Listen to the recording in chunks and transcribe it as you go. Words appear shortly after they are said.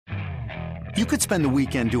You could spend the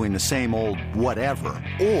weekend doing the same old whatever,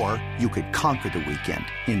 or you could conquer the weekend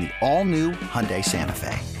in the all-new Hyundai Santa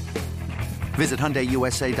Fe. Visit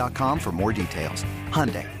HyundaiUSA.com for more details.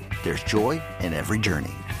 Hyundai, there's joy in every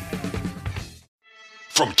journey.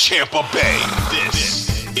 From Tampa Bay,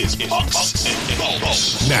 this is Pucks and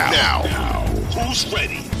Bolts. Now, who's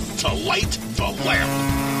ready to light the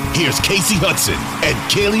lamp? Here's Casey Hudson and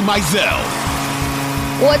Kaylee Mizell.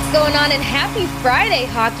 What's going on, and happy Friday,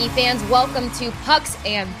 hockey fans. Welcome to Pucks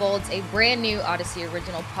and Bolts, a brand new Odyssey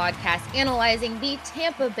original podcast analyzing the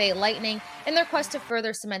Tampa Bay Lightning in their quest to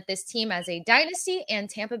further cement this team as a dynasty and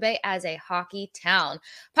Tampa Bay as a hockey town.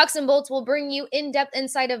 Pucks and Bolts will bring you in-depth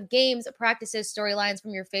insight of games, practices, storylines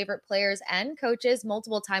from your favorite players and coaches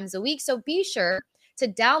multiple times a week, so be sure to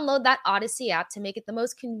download that Odyssey app to make it the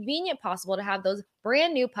most convenient possible to have those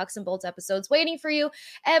brand new Pucks and Bolts episodes waiting for you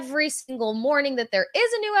every single morning. That there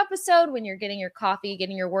is a new episode when you're getting your coffee,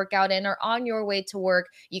 getting your workout in, or on your way to work.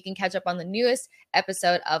 You can catch up on the newest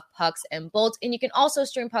episode of Pucks and Bolts, and you can also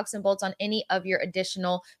stream Pucks and Bolts on any of your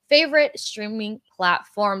additional favorite streaming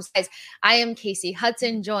platforms. Guys, I am Casey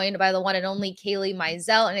Hudson, joined by the one and only Kaylee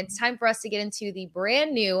Mizell, and it's time for us to get into the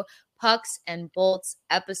brand new Pucks and Bolts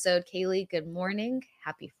episode. Kaylee, good morning.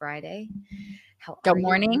 Happy Friday. How are you? Good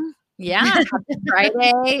morning. Yeah, happy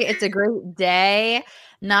Friday. It's a great day.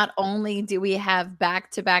 Not only do we have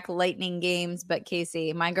back-to-back Lightning games, but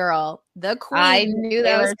Casey, my girl, the queen. I knew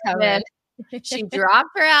that was coming. She dropped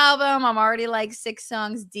her album. I'm already like 6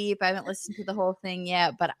 songs deep. I haven't listened to the whole thing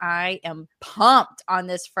yet, but I am pumped on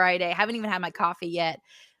this Friday. I haven't even had my coffee yet,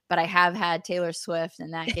 but I have had Taylor Swift,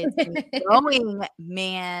 and that gets me going,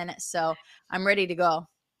 man. So I'm ready to go.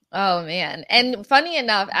 Oh man. And funny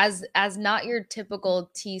enough, as not your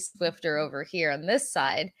typical T Swifter over here on this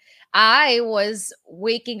side, I was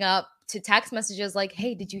waking up to text messages like,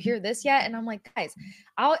 hey, did you hear this yet? And I'm like, guys,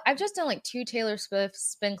 I've just done like 2 Taylor Swift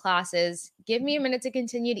spin classes. Give me a minute to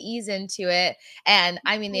continue to ease into it. And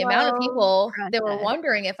I mean, the amount of people that were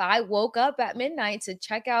wondering if I woke up at midnight to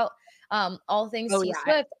check out all things T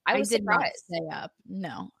Swift, I was did surprised. Not stay up.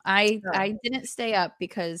 No, I didn't stay up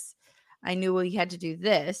because I knew we had to do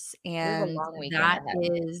this, and that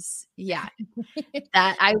is, that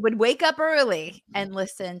I would wake up early and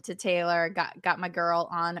listen to Taylor. Got my girl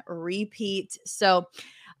on repeat. So,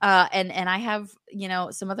 and I have,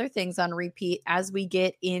 some other things on repeat as we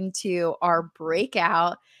get into our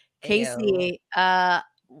breakout. Casey,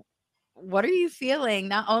 what are you feeling?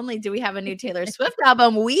 Not only do we have a new Taylor Swift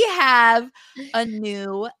album, we have a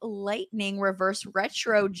new Lightning reverse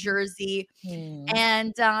retro jersey,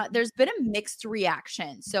 and there's been a mixed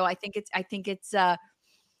reaction. So I think it's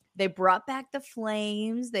they brought back the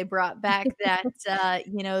Flames. They brought back that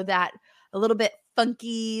that a little bit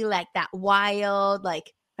funky, like that wild,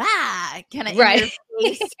 like kind of right. in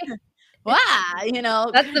your face.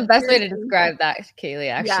 Wow, that's the best way to describe that,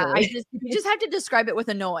 Kaylee. Actually, you just have to describe it with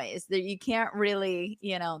a noise that you can't really,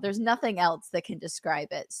 there's nothing else that can describe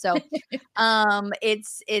it. So,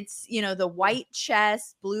 it's the white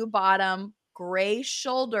chest, blue bottom, gray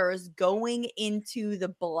shoulders going into the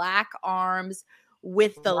black arms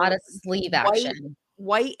with a lot of sleeve action.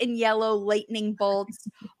 White and yellow lightning bolts.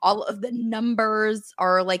 All of the numbers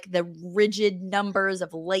are like the rigid numbers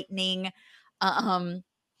of lightning.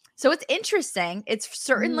 So it's interesting. It's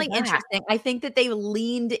certainly interesting. I think that they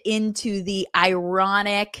leaned into the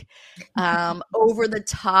ironic, over the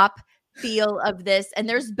top feel of this. And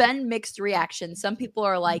there's been mixed reactions. Some people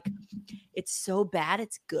are like, it's so bad,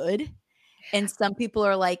 it's good. And some people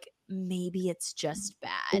are like, maybe it's just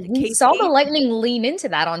bad. We saw the Lightning lean into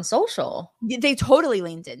that on social. They totally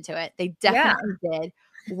leaned into it. They definitely did.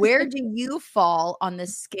 Where do you fall on the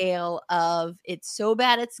scale of it's so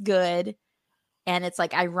bad, it's good? And it's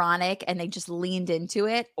like ironic and they just leaned into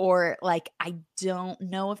it, or like, I don't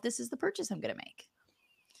know if this is the purchase I'm going to make.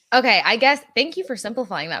 Okay. I guess thank you for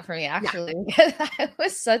simplifying that for me, actually, because I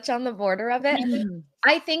was such on the border of it.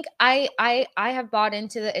 I think I have bought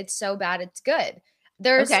into the, it's so bad, it's good.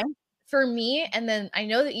 There's for me. And then I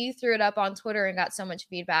know that you threw it up on Twitter and got so much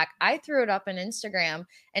feedback. I threw it up on Instagram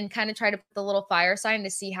and kind of tried to put the little fire sign to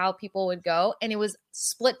see how people would go. And it was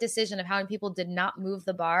split decision of how many people did not move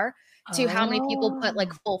the bar to how many people put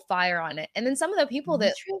like full fire on it. And then some of the people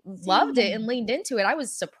that loved it and leaned into it, I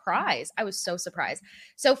was surprised. I was so surprised.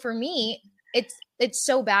 So for me, it's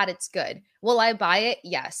so bad, it's good. Will I buy it?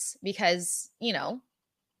 Yes. Because,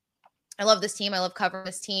 I love this team. I love covering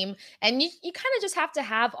this team. And you kind of just have to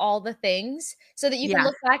have all the things so that you can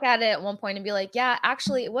look back at it at one point and be like, yeah,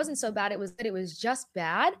 actually, it wasn't so bad. It was good. It was just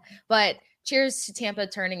bad. But cheers to Tampa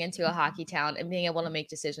turning into a hockey town and being able to make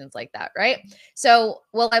decisions like that, right? So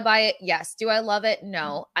will I buy it? Yes. Do I love it?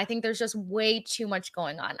 No. I think there's just way too much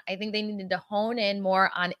going on. I think they needed to hone in more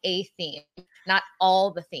on a theme, not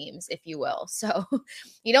all the themes, if you will. So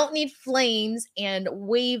you don't need flames and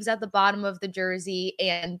waves at the bottom of the jersey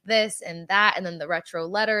and this and that, and then the retro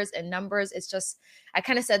letters and numbers. It's just, I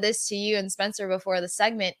kind of said this to you and Spencer before the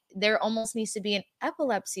segment, there almost needs to be an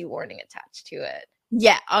epilepsy warning attached to it.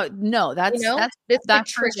 Yeah. No, that's the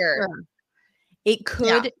trigger. Sure. It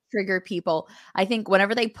could trigger people. I think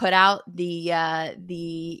whenever they put out the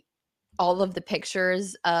all of the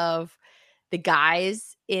pictures of the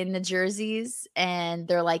guys in the jerseys, and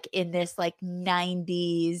they're like in this like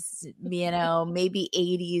 90s, maybe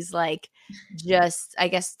 80s, like just, I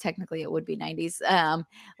guess technically it would be 90s,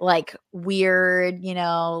 like weird,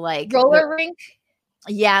 like roller rink.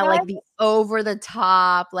 Yeah, like the over the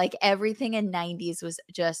top, like everything in 90s was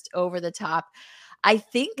just over the top. I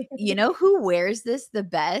think, who wears this the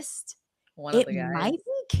best? One of the guys. It might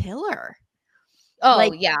be Killer. Oh,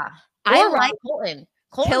 like, yeah. I like Colton.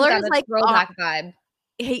 Killer's like throwback vibe.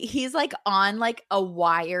 He's like on like a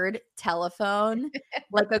wired telephone,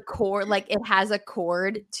 like a cord, like it has a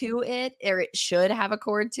cord to it, or it should have a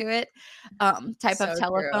cord to it, type of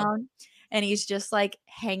telephone. True. And he's just like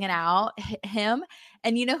hanging out, him.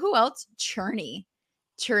 And you know who else? Cherney.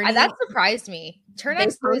 That surprised me. Cherney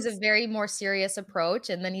is a very more serious approach,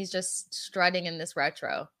 and then he's just strutting in this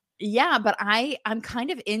retro. Yeah, but I'm kind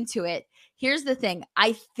of into it. Here's the thing.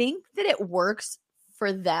 I think that it works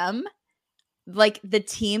for them. Like the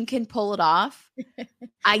team can pull it off.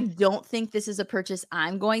 I don't think this is a purchase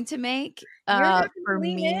I'm going to make. For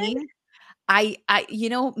me. I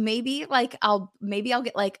maybe like I'll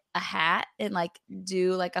get like a hat and like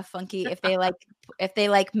do like a funky, if they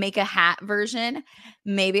make a hat version,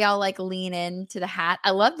 maybe I'll like lean into the hat.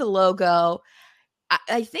 I love the logo.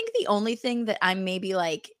 I think the only thing that I'm maybe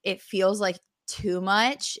like, it feels like too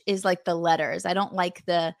much is like the letters. I don't like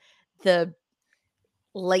the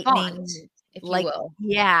lightning. Font, if you will.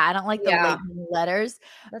 Yeah, I don't like the lightning letters,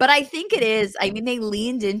 but I think it is. I mean, they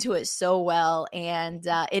leaned into it so well, and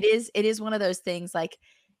it is one of those things. Like,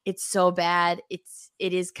 it's so bad, it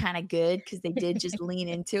is kind of good because they did just lean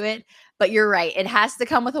into it. But you're right; it has to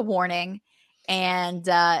come with a warning, and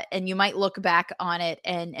you might look back on it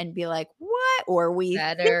and be like, "What?" Or we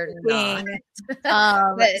better not.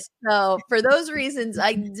 So for those reasons,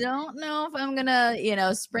 I don't know if I'm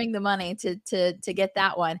gonna spring the money to get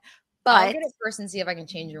that one. But I'll get it first and see if I can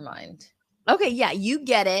change your mind. Okay, yeah, you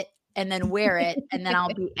get it and then wear it, and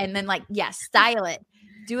then style it.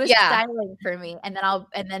 Do a styling for me, and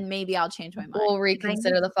then maybe I'll change my mind. We'll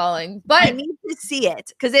reconsider the following. But I need to see it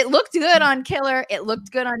because it looked good on Killer. It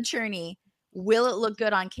looked good on Cherney. Will it look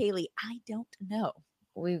good on Kaylee? I don't know.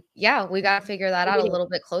 We got to figure that out a little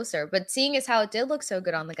bit closer. But seeing as how it did look so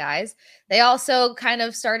good on the guys, they also kind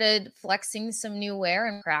of started flexing some new wear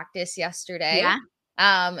in practice yesterday. Yeah.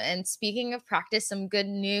 And speaking of practice, some good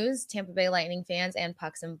news, Tampa Bay Lightning fans and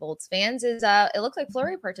Pucks and Bolts fans, is it looks like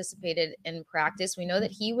Fleury participated in practice. We know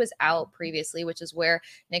that he was out previously, which is where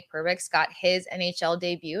Nick Perbix got his NHL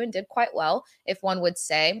debut and did quite well, if one would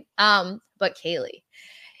say. But Kaylee,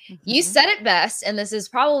 you said it best, and this is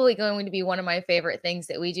probably going to be one of my favorite things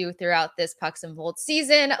that we do throughout this Pucks and Bolts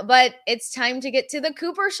season, but it's time to get to the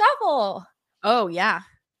Cooper Shuffle. Oh, yeah.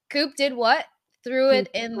 Coop did what? Threw it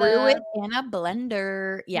in a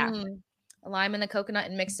blender. Yeah. A lime and the coconut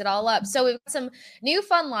and mixed it all up. So we've got some new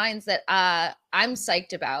fun lines that I'm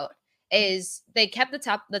psyched about. Is they kept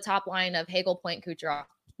the top line of Hagel, Point, Kucherov.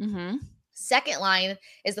 Mm-hmm. Second line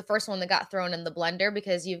is the first one that got thrown in the blender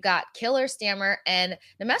because you've got Killer, Stammer, and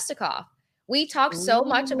Nemestikov. We talked so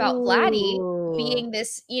much about Vladdy being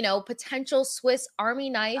this, potential Swiss Army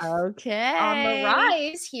knife on the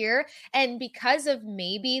rise here. And because of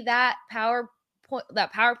maybe that power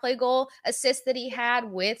play goal assist that he had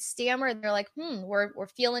with Stammer, they're like, we're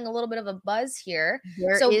feeling a little bit of a buzz here.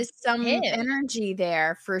 There is some energy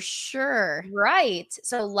there for sure. Right.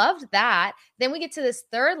 So loved that. Then we get to this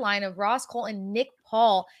third line of Ross Colton, Nick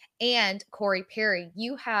Paul, and Corey Perry.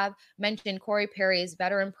 You have mentioned Corey Perry's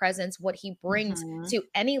veteran presence, what he brings to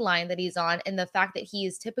any line that he's on, and the fact that he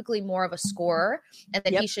is typically more of a scorer, and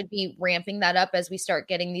that he should be ramping that up as we start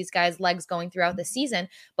getting these guys' legs going throughout the season.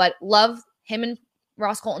 But love him and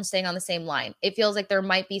Ross Colton staying on the same line. It feels like there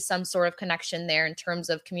might be some sort of connection there in terms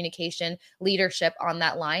of communication, leadership on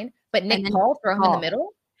that line. But Nick Paul, throw him in the middle.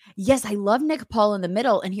 Yes, I love Nick Paul in the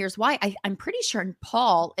middle. And here's why. I'm pretty sure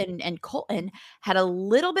Paul and Colton had a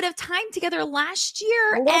little bit of time together last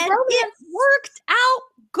year, and it worked out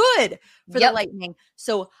good for the Lightning.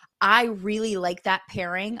 So I really like that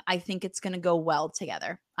pairing. I think it's going to go well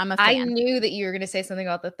together. I'm a fan. I knew that you were going to say something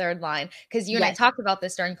about the third line because you and I talked about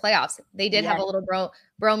this during playoffs. They did have a little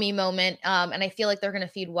bromy moment, and I feel like they're going to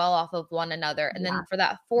feed well off of one another. And then for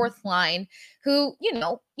that fourth line, who, you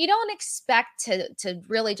don't expect to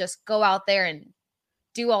really just go out there and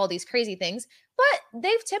do all these crazy things, but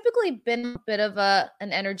they've typically been a bit of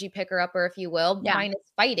an energy picker-upper, if you will, minus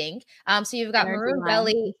fighting. So you've got Maroon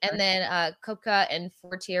Belly and then Kupka and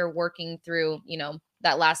Fortier working through,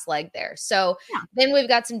 that last leg there. So then we've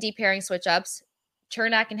got some deep pairing switch-ups.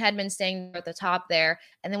 Chernak and Hedman staying at the top there.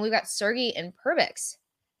 And then we've got Sergei and Perbix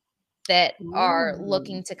that are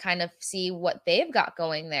looking to kind of see what they've got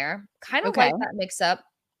going there. Kind of like that mix-up.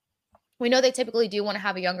 We know they typically do want to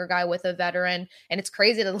have a younger guy with a veteran, and it's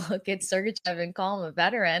crazy to look at Sergachev and call him a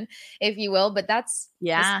veteran, if you will, but that's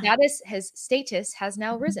his status has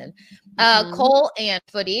now risen. Cole and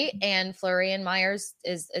Footy and Fleury and Myers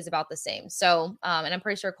is about the same. So, and I'm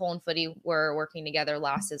pretty sure Cole and Footy were working together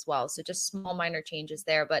last as well. So just small minor changes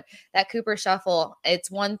there, but that Cooper shuffle,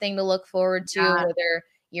 it's one thing to look forward to, whether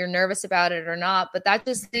you're nervous about it or not, but that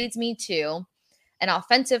just leads me to an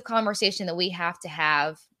offensive conversation that we have to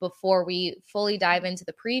have before we fully dive into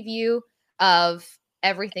the preview of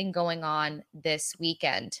everything going on this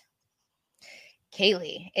weekend.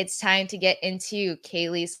 Kaylee, it's time to get into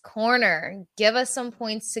Kaylee's Corner. Give us some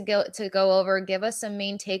points to go over. Give us some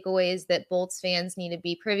main takeaways that Bolts fans need to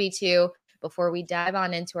be privy to before we dive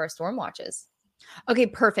on into our storm watches. Okay,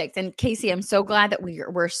 perfect. And Casey, I'm so glad that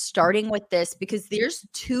we're starting with this because there's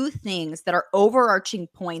two things that are overarching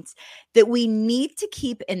points that we need to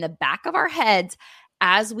keep in the back of our heads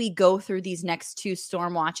as we go through these next two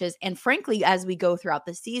storm watches. And frankly, as we go throughout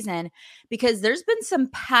the season, because there's been some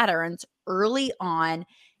patterns early on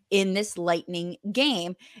in this Lightning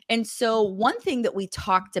game. And so one thing that we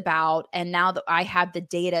talked about, and now that I have the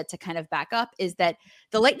data to kind of back up, is that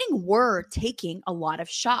the Lightning were taking a lot of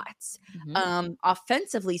shots.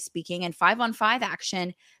 Offensively speaking, and 5-on-5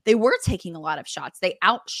 action, they were taking a lot of shots. They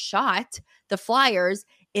outshot the Flyers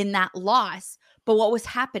in that loss. But what was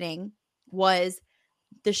happening was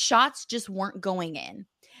the shots just weren't going in.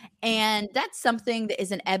 And that's something that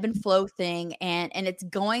is an ebb and flow thing, and it's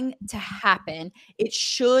going to happen. It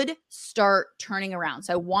should start turning around.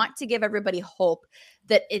 So I want to give everybody hope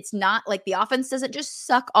that it's not like the offense doesn't just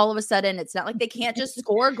suck all of a sudden. It's not like they can't just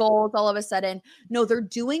score goals all of a sudden. No, they're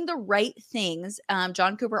doing the right things.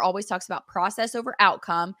 John Cooper always talks about process over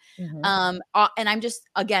outcome. And I'm just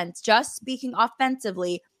speaking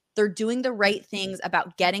offensively, they're doing the right things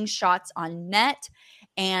about getting shots on net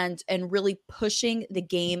and really pushing the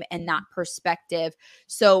game in that perspective.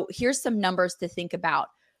 So here's some numbers to think about.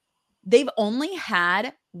 They've only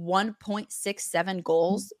had 1.67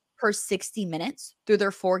 goals per 60 minutes through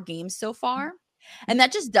their 4 games so far. And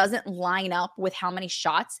that just doesn't line up with how many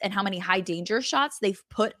shots and how many high danger shots they've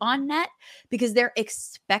put on net, because their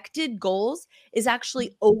expected goals is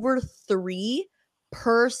actually over 3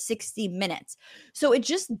 per 60 minutes. So it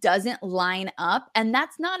just doesn't line up. And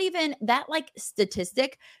that's not even that, like,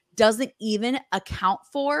 statistic doesn't even account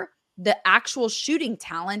for the actual shooting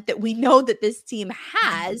talent that we know that this team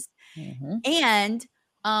has. And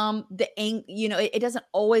it doesn't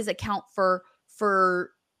always account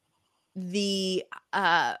for the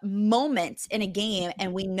moments in a game.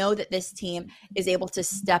 And we know that this team is able to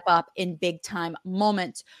step up in big time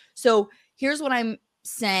moments. So here's what I'm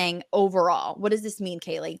saying overall. What does this mean,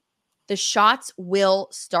 Kaylee? The shots will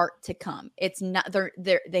start to come. It's not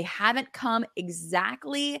they haven't come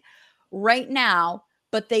exactly right now,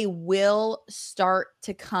 but they will start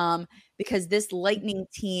to because this Lightning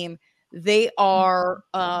team, they are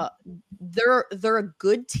they're a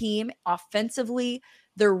good team offensively.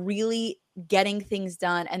 They're really getting things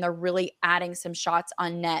done, and they're really adding some shots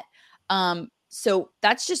on net. So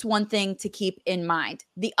that's just one thing to keep in mind.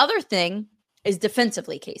 The other thing is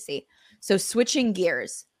defensively, Casey. So switching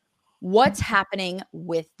gears, what's happening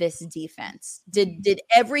with this defense? Did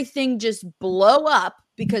everything just blow up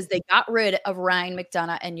because they got rid of Ryan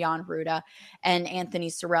McDonagh and Jan Rutta, and Anthony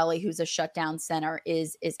Cirelli, who's a shutdown center,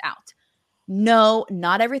 is out? No,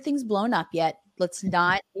 not everything's blown up yet. Let's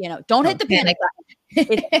not, don't hit the panic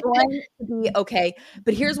button. It's going to be okay.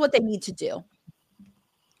 But here's what they need to do.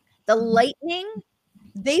 The Lightning,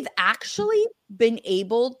 they've actually been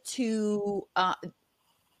able to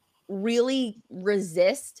really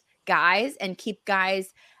resist guys and keep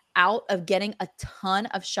guys out of getting a ton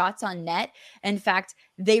of shots on net. In fact,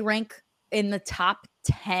 they rank in the top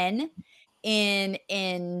 10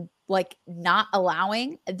 in like not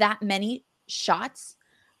allowing that many shots.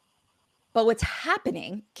 But what's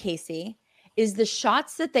happening, Casey, is the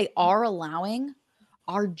shots that they are allowing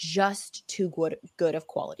are just too good of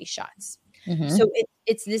quality shots. So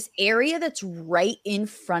it's this area that's right in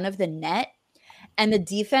front of the net, and the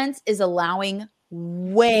defense is allowing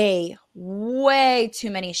way, way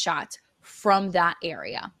too many shots from that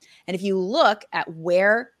area. And if you look at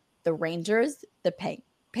where the Rangers, the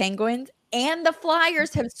Penguins, and the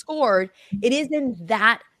Flyers have scored, it is in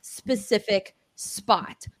that specific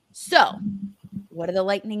spot. So what do the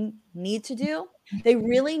Lightning need to do? They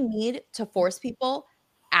really need to force people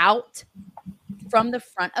out from the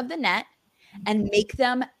front of the net and make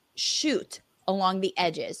them shoot along the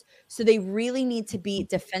edges. So they really need to be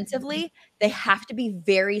defensively. They have to be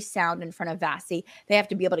very sound in front of Vasi. They have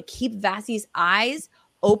to be able to keep Vasi's eyes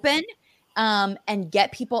open and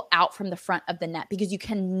get people out from the front of the net, because you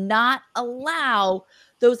cannot allow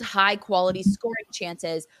those high quality scoring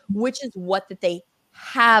chances, which is what that they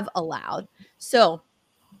have allowed. So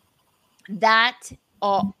that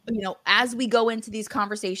as we go into these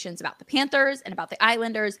conversations about the Panthers and about the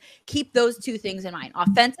Islanders, keep those two things in mind.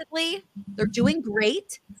 Offensively, they're doing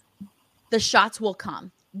great. The shots will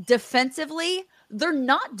come. Defensively, they're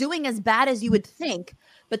not doing as bad as you would think,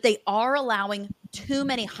 but they are allowing too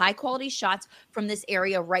many high-quality shots from this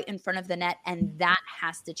area right in front of the net, and that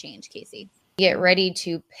has to change, Casey. Get ready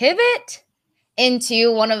to pivot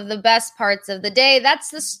into one of the best parts of the day. That's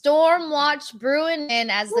the Storm Watch brewing in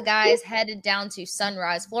as the guys headed down to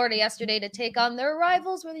Sunrise, Florida yesterday to take on their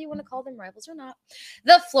rivals, whether you want to call them rivals or not,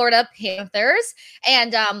 the Florida Panthers.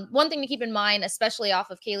 And one thing to keep in mind, especially off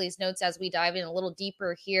of Kaylee's notes as we dive in a little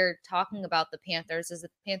deeper here talking about the Panthers, is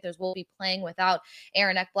that the Panthers will be playing without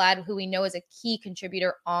Aaron Ekblad, who we know is a key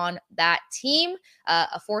contributor on that team,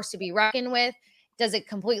 a force to be reckoned with. Does it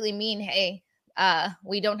completely mean, hey,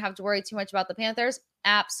 we don't have to worry too much about the Panthers?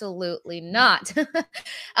 Absolutely not.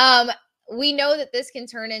 We know that this can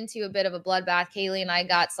turn into a bit of a bloodbath. Kaylee and I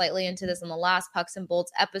got slightly into this on the last Pucks and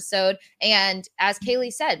Bolts episode. And as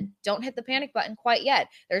Kaylee said, don't hit the panic button quite yet.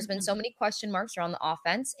 There's been so many question marks around the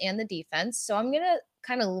offense and the defense. So I'm going to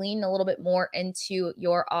kind of lean a little bit more into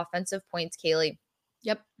your offensive points, Kaylee.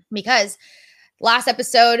 Yep. Because last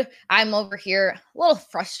episode, I'm over here a little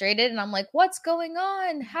frustrated, and I'm like, what's going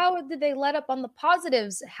on? How did they let up on the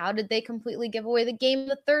positives? How did they completely give away the game in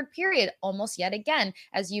the third period? Almost yet again.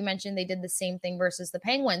 As you mentioned, they did the same thing versus the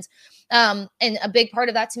Penguins. And a big part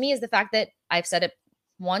of that to me is the fact that I've said it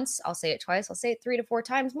once, I'll say it twice, I'll say it 3 to 4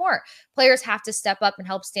 times more. Players have to step up and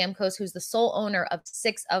help Stamkos, who's the sole owner of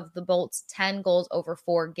 6 of the Bolts' 10 goals over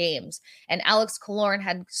 4 games. And Alex Killorn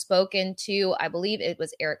had spoken to, I believe it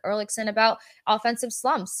was Eric Erlichson, about offensive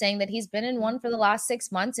slumps, saying that he's been in one for the last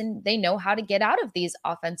 6 months and they know how to get out of these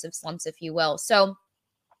offensive slumps, if you will. So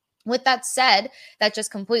with that said, that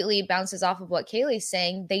just completely bounces off of what Kaylee's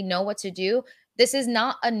saying. They know what to do. This is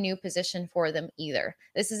not a new position for them either.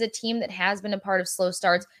 This is a team that has been a part of slow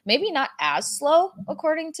starts, maybe not as slow,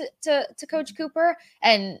 according to Coach Cooper.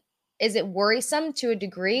 And is it worrisome to a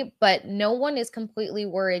degree? But no one is completely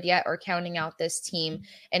worried yet or counting out this team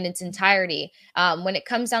in its entirety. When it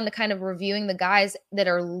comes down to kind of reviewing the guys that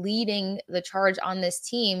are leading the charge on this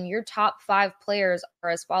team, your top 5 players are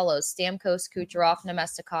as follows: Stamkos, Kucherov,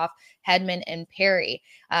 Namestnikov, Hedman, and Perry.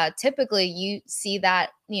 Typically, you see that,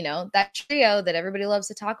 that trio that everybody loves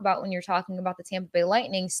to talk about when you're talking about the Tampa Bay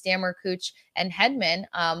Lightning, Stammer, Kuch, and Hedman.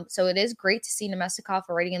 So it is great to see Namestnikov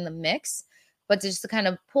already in the mix. But just to kind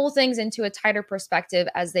of pull things into a tighter perspective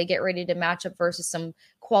as they get ready to match up versus some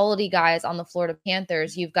quality guys on the Florida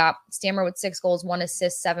Panthers, you've got Stammer with 6 goals, 1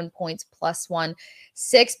 assist, 7 points, +1,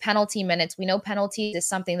 6 penalty minutes. We know penalties is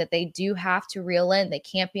something that they do have to reel in. They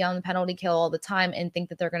can't be on the penalty kill all the time and think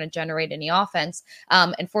that they're going to generate any offense.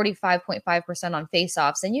 And 45.5% on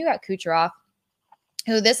faceoffs. And you got Kucherov,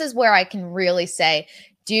 who, this is where I can really say,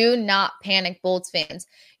 do not panic, Bolts fans.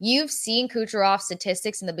 You've seen Kucherov's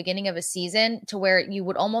statistics in the beginning of a season to where you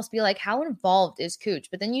would almost be like, how involved is Kuch?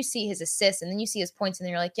 But then you see his assists and then you see his points and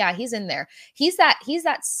then you're like, yeah, he's in there. He's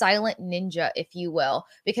that silent ninja, if you will,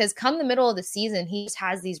 because come the middle of the season, he just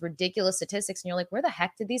has these ridiculous statistics and you're like, where the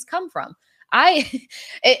heck did these come from? And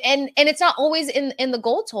it's not always in the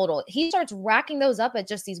goal total. He starts racking those up at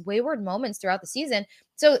just these wayward moments throughout the season.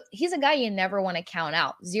 So he's a guy you never want to count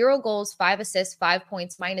out. 0 goals, 5 assists, 5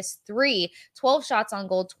 points, -3, 12 shots on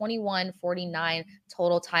goal, 21-49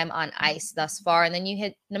 total time on ice thus far. And then you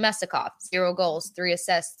hit Namestnikov, 0 goals, 3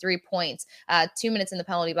 assists, 3 points, 2 minutes in the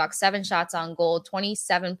penalty box, 7 shots on goal,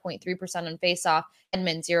 27.3% on faceoff.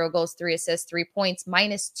 Edmund, 0 goals, 3 assists, 3 points,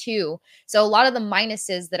 -2. So a lot of the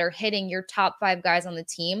minuses that are hitting your top 5 guys on the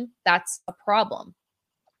team, that's a problem.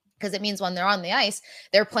 because it means when they're on the ice,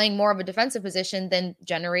 they're playing more of a defensive position than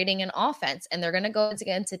generating an offense. And they're going to go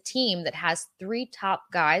against a team that has 3 top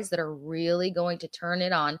guys that are really going to turn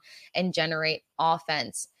it on and generate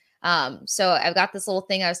offense. So I've got this little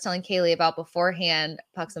thing I was telling Kaylee about beforehand,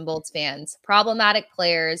 Pucks and Bolts fans, problematic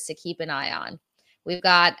players to keep an eye on. We've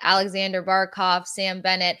got Alexander Barkov, Sam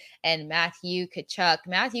Bennett, and Matthew Tkachuk.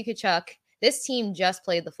 Matthew Tkachuk, this team just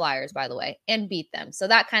played the Flyers, by the way, and beat them. So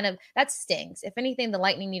that stings. If anything, the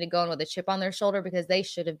Lightning need to go in with a chip on their shoulder because they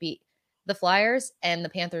should have beat the Flyers, and the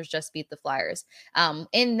Panthers just beat the Flyers.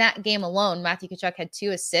 In that game alone, Matthew Tkachuk had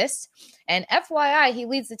 2 assists, and FYI, he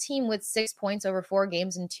leads the team with 6 points over 4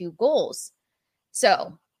 games and 2 goals.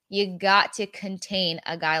 So you got to contain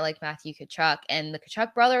a guy like Matthew Tkachuk, and the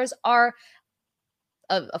Tkachuk brothers are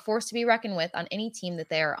a force to be reckoned with on any team that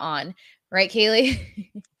they are on. Right, Kaylee?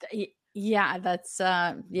 Yeah, that's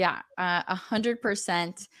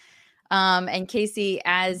 100%. And Casey,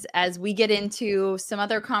 as we get into some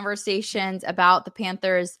other conversations about the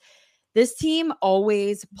Panthers, this team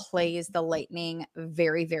always plays the Lightning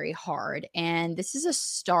very, very hard. And this is a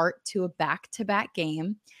start to a back-to-back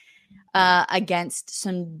game against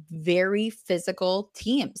some very physical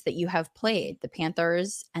teams that you have played, the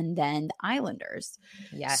Panthers and then the Islanders.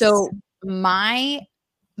 Yes. So my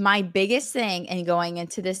biggest thing in going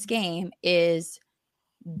into this game is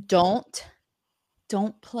don't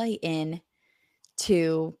play in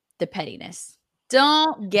to the pettiness.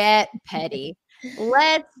 Don't get petty.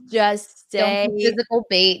 Let's just stay physical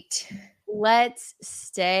bait. Let's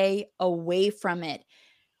stay away from it.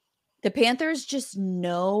 The Panthers just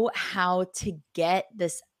know how to get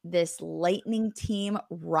this Lightning team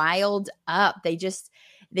riled up. They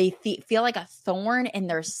feel like a thorn in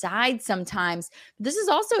their side sometimes. This is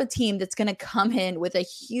also a team that's going to come in with a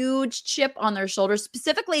huge chip on their shoulders,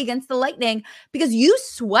 specifically against the Lightning, because you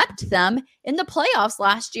swept them in the playoffs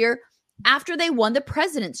last year after they won the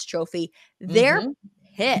President's Trophy. They're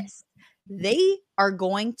pissed. They are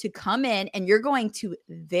going to come in, and you're going to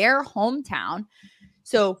their hometown.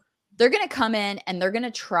 So they're going to come in and they're going to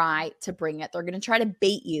try to bring it. They're going to try to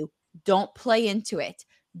bait you. Don't play into it.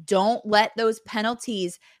 Don't let those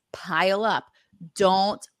penalties pile up.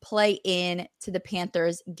 Don't play in to the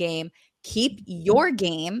Panthers game. Keep your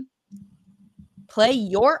game, play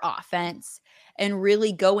your offense, and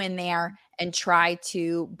really go in there and try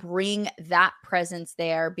to bring that presence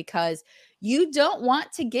there, because you don't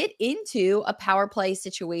want to get into a power play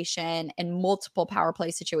situation and multiple power play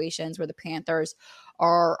situations where the Panthers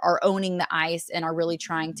are owning the ice and are really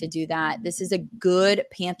trying to do that. This is a good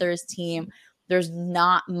Panthers team. There's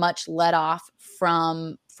not much let off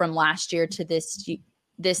from last year to this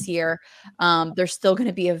year. They're still going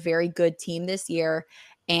to be a very good team this year,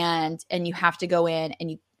 and you have to go in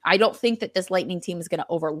and I don't think that this Lightning team is going to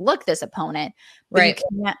overlook this opponent, but right.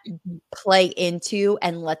 You can't play into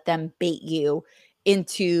and let them bait you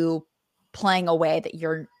into playing a way that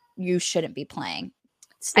you shouldn't be playing.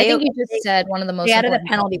 I think you just said one of the most out of the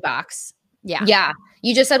penalty box. Yeah. Yeah.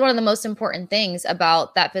 You just said one of the most important things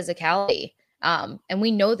about that physicality. And we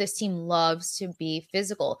know this team loves to be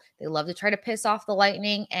physical. They love to try to piss off the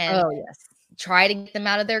Lightning and try to get them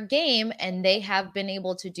out of their game. And they have been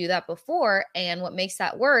able to do that before. And what makes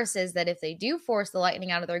that worse is that if they do force the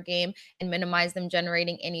Lightning out of their game and minimize them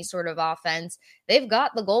generating any sort of offense, they've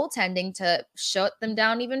got the goaltending to shut them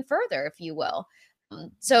down even further, if you will.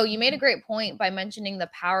 So you made a great point by mentioning the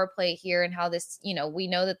power play here and how this, we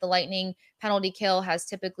know that the Lightning penalty kill has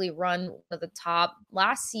typically run to the top.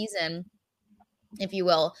 Last season, if you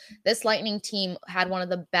will, this Lightning team had one of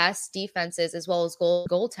the best defenses as well as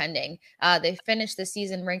goaltending. They finished the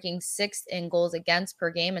season ranking 6th in goals against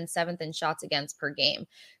per game and 7th in shots against per game.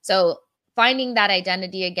 So finding that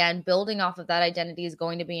identity again, building off of that identity is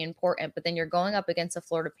going to be important, but then you're going up against a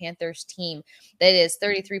Florida Panthers team that is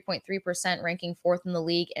 33.3%, ranking 4th in the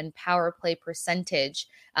league in power play percentage.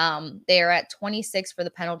 They are at 26 for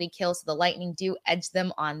the penalty kill, so the Lightning do edge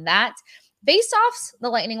them on that. Face-offs, the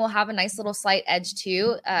Lightning will have a nice little slight edge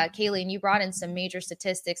too. Kaylee, and you brought in some major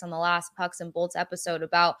statistics on the last Pucks and Bolts episode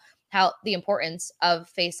about how the importance of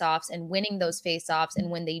face-offs and winning those face-offs, and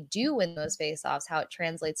when they do win those face-offs, how it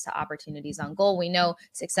translates to opportunities on goal. We know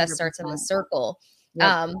success 100%. Starts in the circle.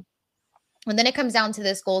 Yep. And then it comes down to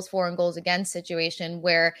this goals for and goals against situation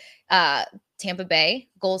where Tampa Bay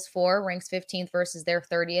goals for ranks 15th versus their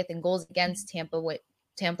 30th, and goals against Tampa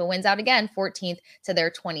wins out again 14th to their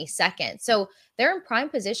 22nd. So they're in prime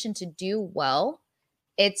position to do well.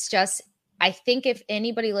 It's just, I think if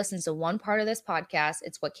anybody listens to one part of this podcast,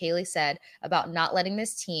 it's what Kaylee said about not letting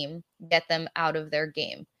this team get them out of their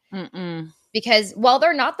game. Because while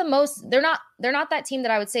they're not that team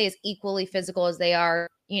that I would say is equally physical as they are,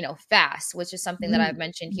 fast, which is something that I've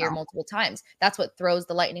mentioned here multiple times. That's what throws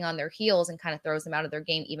the Lightning on their heels and kind of throws them out of their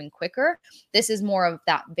game even quicker. This is more of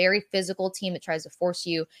that very physical team that tries to force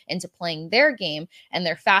you into playing their game, and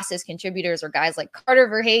their fastest contributors are guys like Carter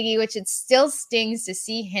Verhaeghe, which it still stings to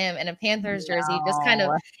see him in a Panthers jersey, just kind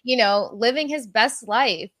of, living his best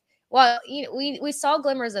life. Well, we saw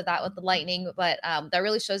glimmers of that with the Lightning, but that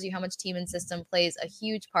really shows you how much team and system plays a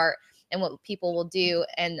huge part in what people will do.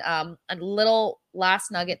 And a little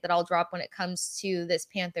last nugget that I'll drop when it comes to this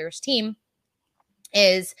Panthers team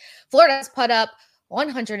is Florida's put up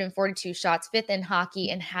 142 shots, fifth in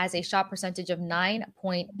hockey, and has a shot percentage of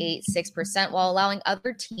 9.86% while allowing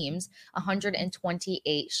other teams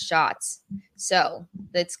 128 shots. So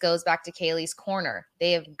this goes back to Kaylee's corner.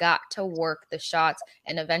 They have got to work the shots,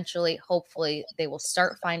 and eventually, hopefully, they will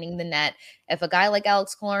start finding the net. If a guy like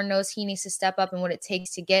Alex Killorn knows he needs to step up and what it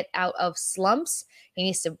takes to get out of slumps, he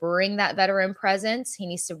needs to bring that veteran presence. He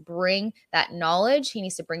needs to bring that knowledge. He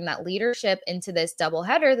needs to bring that leadership into this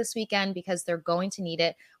doubleheader this weekend, because they're going to need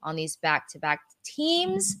it on these back-to-back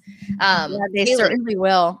teams. They certainly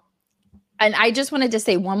will. And I just wanted to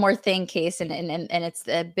say one more thing, Case, and it's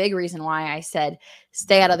a big reason why I said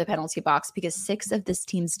stay out of the penalty box, because 6 of this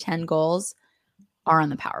team's 10 goals are on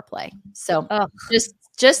the power play. So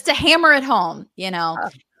just to hammer it home,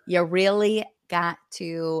 you really got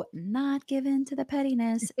to not give in to the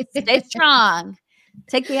pettiness. Stay strong.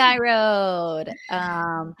 Take the high road.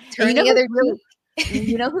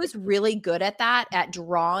 You know who's really good at that, at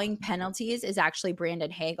drawing penalties, is actually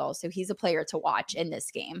Brandon Hagel. So he's a player to watch in this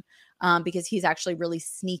game, because he's actually really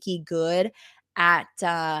sneaky good at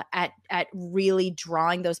really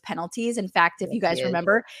drawing those penalties. In fact, if you guys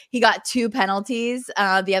remember, he got 2 penalties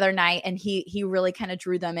the other night, and he really kind of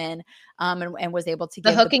drew them in and was able to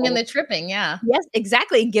give the hooking and the tripping. Yeah. Yes,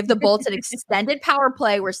 exactly. And give the Bolts an extended power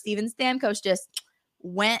play where Steven Stamkos just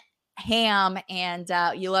went ham, and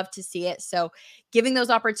you love to see it. So giving those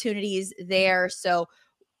opportunities there. So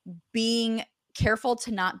being careful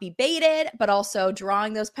to not be baited, but also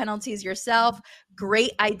drawing those penalties yourself.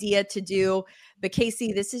 Great idea to do. But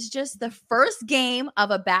Casey, this is just the first game of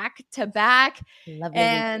a back-to-back.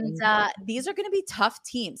 And these are going to be tough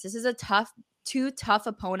teams. This is a 2 tough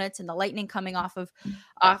opponents, and the Lightning coming off of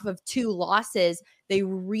 2 losses. They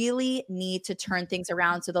really need to turn things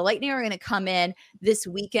around. So the Lightning are going to come in this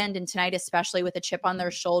weekend and tonight, especially with a chip on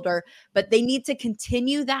their shoulder, but they need to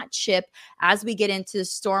continue that chip as we get into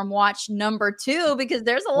Storm Watch number 2, because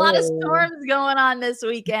there's a lot of storms going on this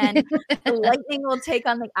weekend. The Lightning will take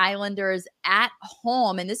on the Islanders at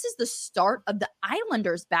home, and this is the start of the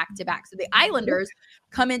Islanders back-to-back. So the Islanders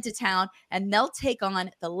come into town and they'll take on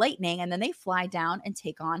the Lightning, and then they fly down and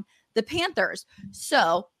take on the Panthers.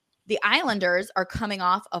 So the Islanders are coming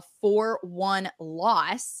off a 4-1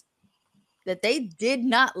 loss that they did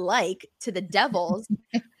not like to the Devils.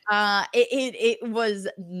 It was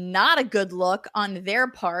not a good look on their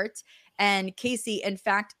part. And Casey, in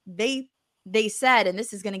fact, they said, and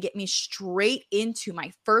this is going to get me straight into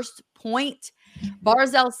my first point,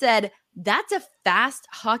 Barzal said, that's a fast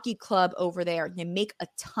hockey club over there. They make a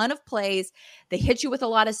ton of plays. They hit you with a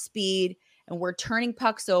lot of speed, and we're turning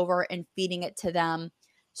pucks over and feeding it to them.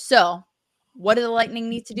 So what do the Lightning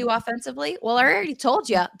need to do offensively? Well, I already told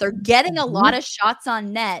you, they're getting a lot of shots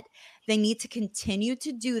on net. They need to continue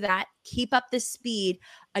to do that, keep up the speed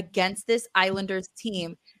against this Islanders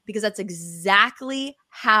team, because that's exactly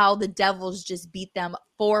how the Devils just beat them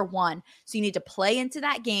 4-1. So you need to play into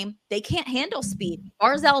that game. They can't handle speed.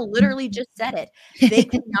 Barzal literally just said it. They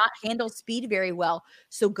cannot handle speed very well.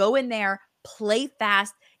 So go in there, play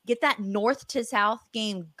fast, get that north to south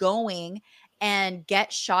game going, and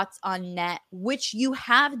get shots on net, which you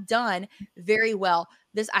have done very well.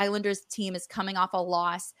 This Islanders team is coming off a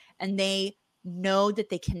loss, and they know that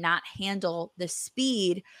they cannot handle the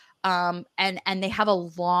speed. And they have a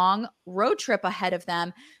long road trip ahead of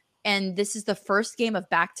them. And this is the first game of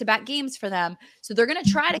back-to-back games for them. So they're going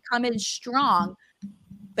to try to come in strong,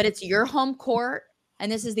 but it's your home court.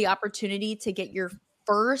 And this is the opportunity to get your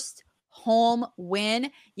first home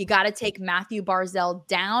win. You got to take Matthew Barzal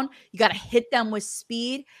down. You got to hit them with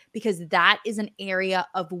speed, because that is an area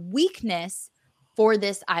of weakness for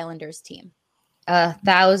this Islanders team.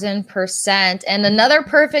 1,000%. And another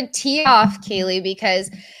perfect tee off, Kaylee,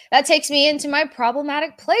 because that takes me into my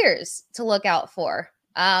problematic players to look out for.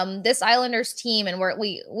 This Islanders team, and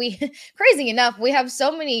we crazy enough, we have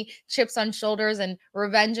so many chips on shoulders and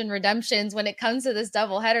revenge and redemptions when it comes to this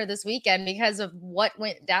doubleheader this weekend, because of what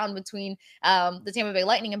went down between the Tampa Bay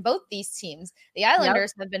Lightning and both these teams. The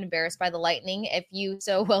Islanders have been embarrassed by the Lightning, if you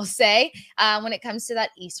so will say, when it comes to that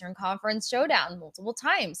Eastern Conference showdown multiple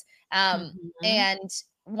times. And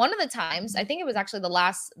one of the times, I think it was actually the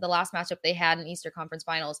last matchup they had in Eastern Conference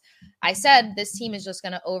Finals, I said this team is just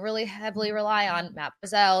going to overly heavily rely on Matt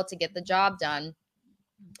Barzal to get the job done.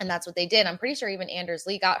 And that's what they did. I'm pretty sure even Anders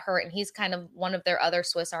Lee got hurt, and he's kind of one of their other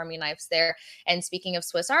Swiss Army knives there. And speaking of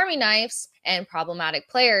Swiss Army knives and problematic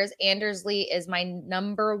players, Anders Lee is my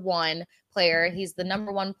number one player. He's the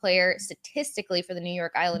number one player statistically for the New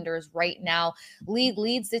York Islanders right now. Lee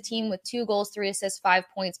leads the team with 2 goals, 3 assists, 5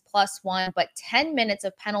 points, +1, but 10 minutes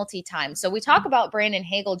of penalty time. So we talk about Brandon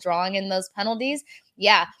Hagel drawing in those penalties.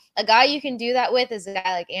 Yeah, a guy you can do that with is a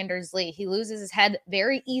guy like Anders Lee. He loses his head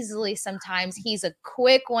very easily sometimes. He's a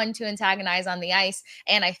quick one to antagonize on the ice.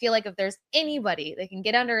 And I feel like if there's anybody that can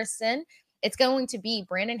get under a sin, it's going to be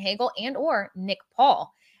Brandon Hagel and or Nick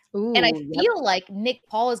Paul. Ooh, and I feel like Nick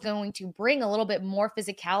Paul is going to bring a little bit more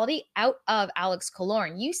physicality out of Alex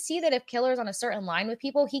Killorn. You see that if Killer's on a certain line with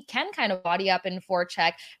people, he can kind of body up and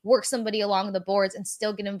forecheck, work somebody along the boards, and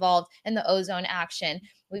still get involved in the ozone action.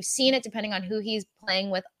 We've seen it depending on who he's playing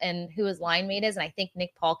with and who his line mate is. And I think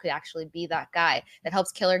Nick Paul could actually be that guy that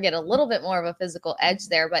helps Killer get a little bit more of a physical edge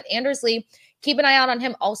there. But Anders Lee, keep an eye out on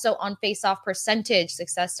him also on face-off percentage.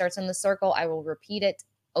 Success starts in the circle. I will repeat it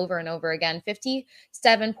over and over again.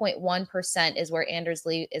 57.1% is where Anders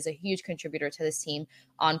Lee is a huge contributor to this team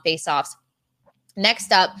on faceoffs.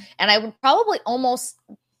 Next up, and I would probably almost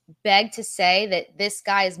beg to say that this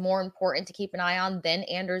guy is more important to keep an eye on than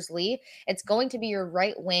Anders Lee. It's going to be your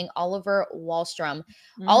right wing, Oliver Wahlstrom.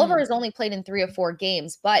 Oliver has only played in 3 of 4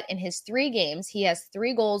 games, but in his 3 games, he has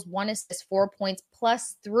 3 goals, 1 assist, 4 points,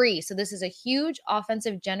 +3. So this is a huge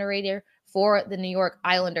offensive generator for the New York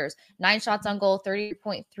Islanders. 9 shots on goal,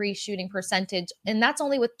 30.3 shooting percentage, and that's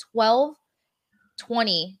only with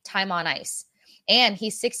 12-20 time on ice. And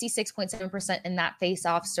he's 66.7% in that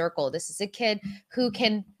face-off circle. This is a kid who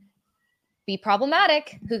can be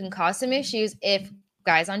problematic, who can cause some issues if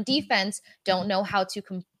guys on defense don't know how to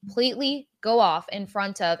completely go off in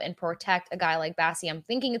front of and protect a guy like Bassey. I'm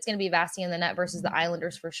thinking it's going to be Bassey in the net versus the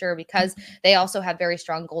Islanders for sure, because they also have very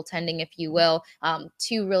strong goaltending, if you will.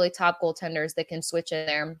 2 really top goaltenders that can switch in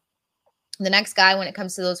there. The next guy when it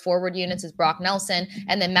comes to those forward units is Brock Nelson,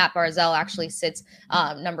 and then Matt Barzal actually sits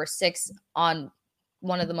number 6 on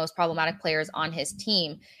one of the most problematic players on his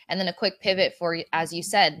team. And then a quick pivot for, as you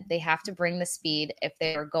said, they have to bring the speed if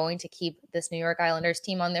they are going to keep this New York Islanders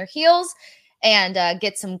team on their heels and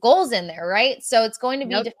get some goals in there, right? So it's going to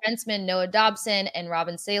be defensemen Noah Dobson and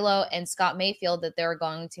Robin Salo and Scott Mayfield that they're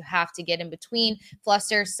going to have to get in between,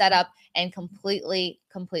 fluster, set up, and completely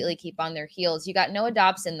keep on their heels. You got Noah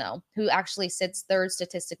Dobson, though, who actually sits 3rd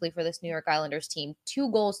statistically for this New York Islanders team.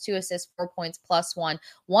 2 goals, 2 assists, 4 points, +1.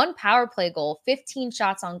 1 power play goal, 15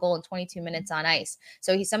 shots on goal, and 22 minutes on ice.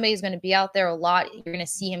 So he's somebody who's going to be out there a lot. You're going to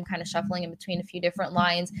see him kind of shuffling in between a few different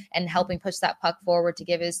lines and helping push that puck forward to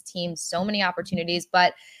give his team so many opportunities.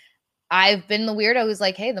 But I've been the weirdo who's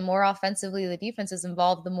like, hey, the more offensively the defense is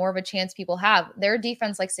involved, the more of a chance people have. Their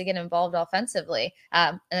defense likes to get involved offensively.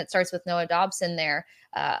 And it starts with Noah Dobson there.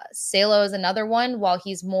 Salo is another one. While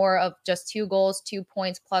he's more of just 2 goals, 2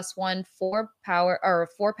 points, +1, 4 power or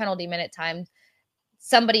 4 penalty minute time.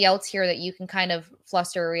 Somebody else here that you can kind of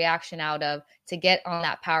fluster a reaction out of to get on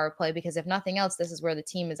that power play, because if nothing else, this is where the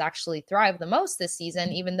team has actually thrived the most this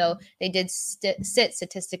season, even though they did sit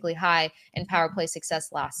statistically high in power play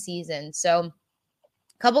success last season. So a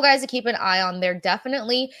couple guys to keep an eye on. They're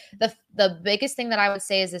definitely the biggest thing that I would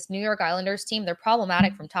say is this New York Islanders team. They're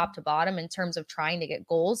problematic from top to bottom in terms of trying to get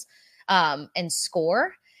goals and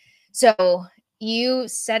score. So you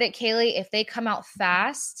said it, Kaylee, if they come out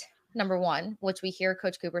fast, number one, which we hear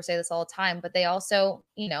Coach Cooper say this all the time, but they also,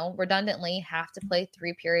 redundantly have to play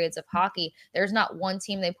 3 periods of hockey. There's not one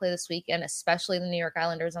team they play this weekend, especially the New York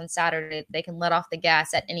Islanders on Saturday. They can let off the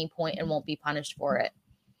gas at any point and won't be punished for it.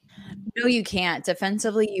 No, you can't.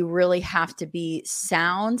 Defensively, you really have to be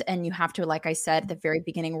sound, and you have to, like I said at the very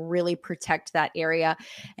beginning, really protect that area.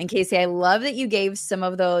 And Casey, I love that you gave some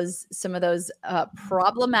of those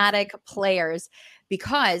problematic players,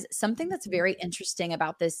 because something that's very interesting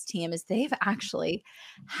about this team is they've actually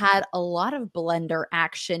had a lot of blender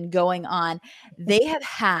action going on. They have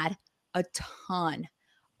had a ton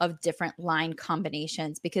of different line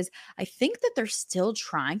combinations, because I think that they're still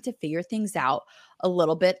trying to figure things out a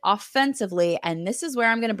little bit offensively. And this is where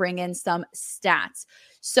I'm going to bring in some stats.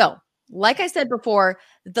 So, like I said before,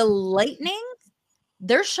 the Lightning,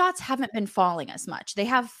 their shots haven't been falling as much. They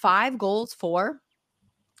have 5 goals for,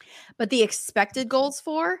 but the expected goals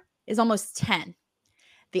for is almost 10.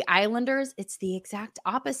 The Islanders, it's the exact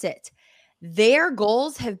opposite. Their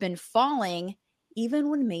goals have been falling even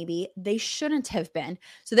when maybe they shouldn't have been.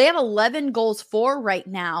 So they have 11 goals for right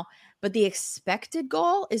now, but the expected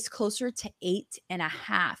goal is closer to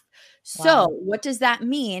 8.5. So what does that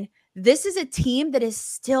mean? This is a team that is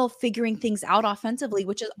still figuring things out offensively,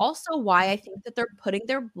 which is also why I think that they're putting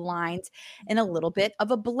their blinds in a little bit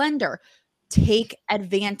of a blender. Take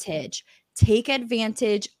advantage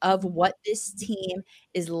of what this team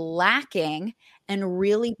is lacking and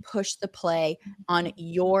really push the play on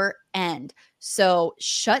your end. So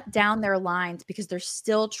shut down their lines because they're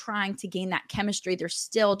still trying to gain that chemistry. They're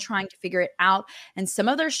still trying to figure it out. And some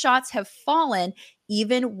of their shots have fallen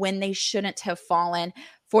even when they shouldn't have fallen.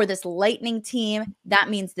 For this Lightning team, that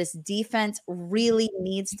means this defense really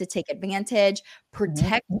needs to take advantage,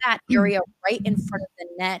 protect that area right in front of the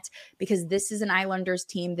net, because this is an Islanders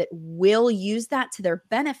team that will use that to their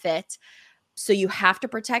benefit. So you have to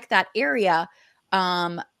protect that area.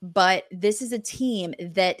 But this is a team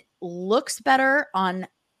that looks better on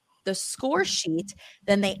the score sheet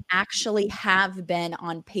than they actually have been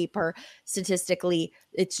on paper. Statistically,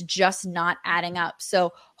 it's just not adding up.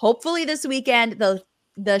 So hopefully this weekend,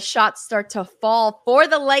 the shots start to fall for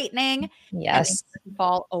the Lightning. Yes. And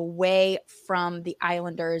fall away from the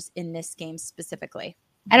Islanders in this game specifically.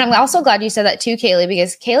 And I'm also glad you said that too, Kaylee,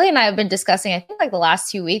 because Kaylee and I have been discussing, I think, like the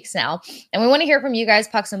last 2 weeks now, and we want to hear from you guys,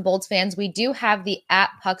 Pucks and Bolts fans. We do have the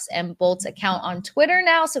 @Pucks and Bolts account on Twitter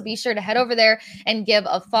now, so be sure to head over there and give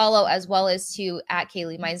a follow, as well as to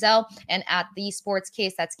 @Kaylee Mizell and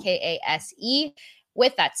 @TheSportsCase. That's KASE.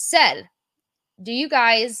 With that said, do you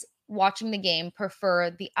guys watching the game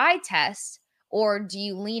prefer the eye test, or do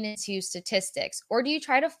you lean into statistics, or do you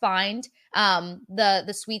try to find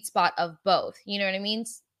the sweet spot of both? You know what I mean?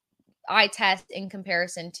 Eye test in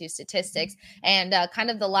comparison to statistics. And kind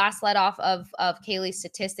of the last let off of Kaylee's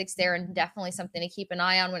statistics there, and definitely something to keep an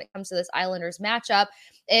eye on when it comes to this Islanders matchup,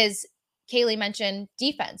 is Kaylee mentioned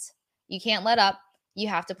defense. You can't let up. You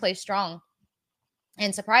have to play strong.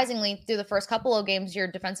 And surprisingly, through the first couple of games, your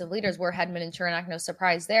defensive leaders were Hedman and Cernak, no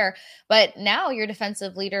surprise there. But now your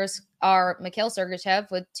defensive leaders are Mikhail Sergachev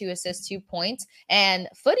with 2 assists, 2 points, and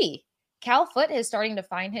Footy. Cal Foote is starting to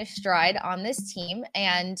find his stride on this team.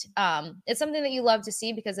 And it's something that you love to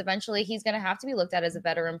see, because eventually he's going to have to be looked at as a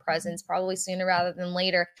veteran presence, probably sooner rather than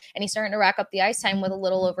later. And he's starting to rack up the ice time with a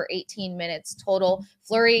little over 18 minutes total.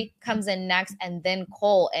 Fleury comes in next, and then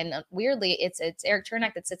Cole. And weirdly, it's Erik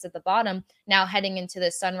Cernak that sits at the bottom now, heading into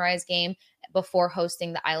the Sunrise game before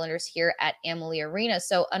hosting the Islanders here at Amalie Arena.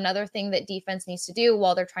 So another thing that defense needs to do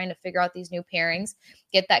while they're trying to figure out these new pairings,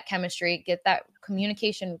 get that chemistry, get that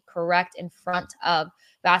communication correct in front of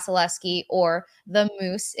Vasilevsky, or the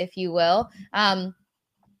Moose, if you will.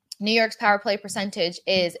 New York's power play percentage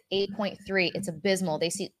is 8.3. It's abysmal.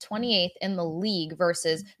 They sit 28th in the league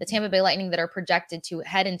versus the Tampa Bay Lightning that are projected to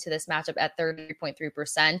head into this matchup at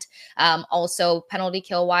 33.3%. Also, penalty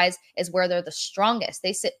kill wise is where they're the strongest.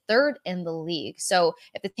 They sit 3rd in the league. So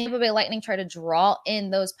if the Tampa Bay Lightning try to draw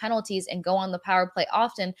in those penalties and go on the power play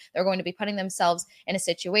often, they're going to be putting themselves in a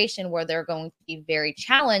situation where they're going to be very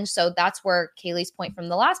challenged. So that's where Kaylee's point from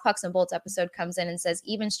the last Pucks and Bolts episode comes in and says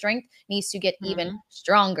even strength needs to get even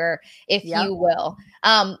stronger, if you will.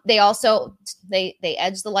 They also, they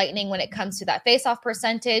edge the Lightning when it comes to that faceoff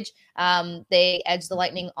percentage. They edge the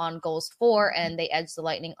Lightning on goals for, and they edge the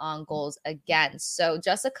Lightning on goals against. So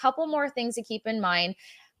just a couple more things to keep in mind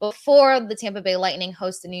before the Tampa Bay Lightning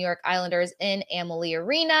host the New York Islanders in Amalie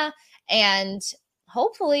Arena, and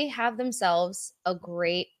hopefully have themselves a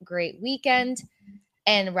great weekend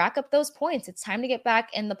and rack up those points. It's time to get back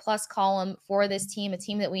in the plus column for this team, a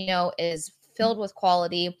team that we know is filled with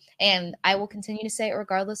quality. And I will continue to say it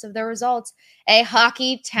regardless of their results, a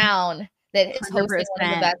hockey town that is hosting one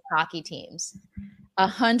of the best hockey teams.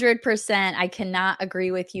 100%. I cannot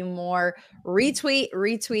agree with you more. Retweet.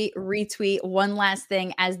 One last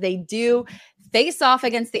thing, as they do face off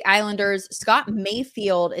against the Islanders, Scott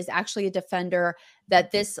Mayfield is actually a defender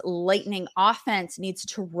that this Lightning offense needs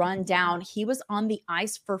to run down. He was on the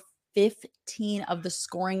ice for 15 of the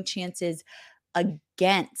scoring chances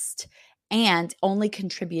against, and only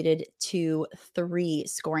contributed to 3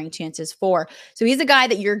 scoring chances for. So he's a guy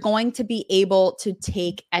that you're going to be able to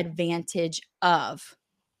take advantage of.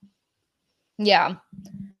 Yeah.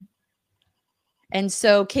 And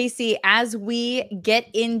so, Casey, as we get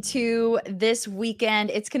into this weekend,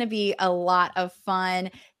 it's going to be a lot of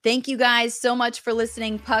fun. Thank you guys so much for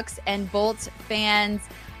listening, Pucks and Bolts fans.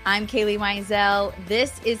 I'm Kaylee Mizell.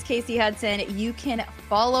 This is Casey Hudson. You can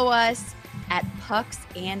follow us at Pucks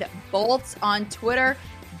and Bolts on Twitter.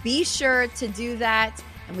 Be sure to do that,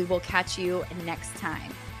 and we will catch you next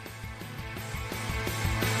time.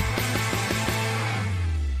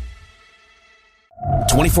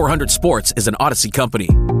 .2400 Sports is an Odyssey company.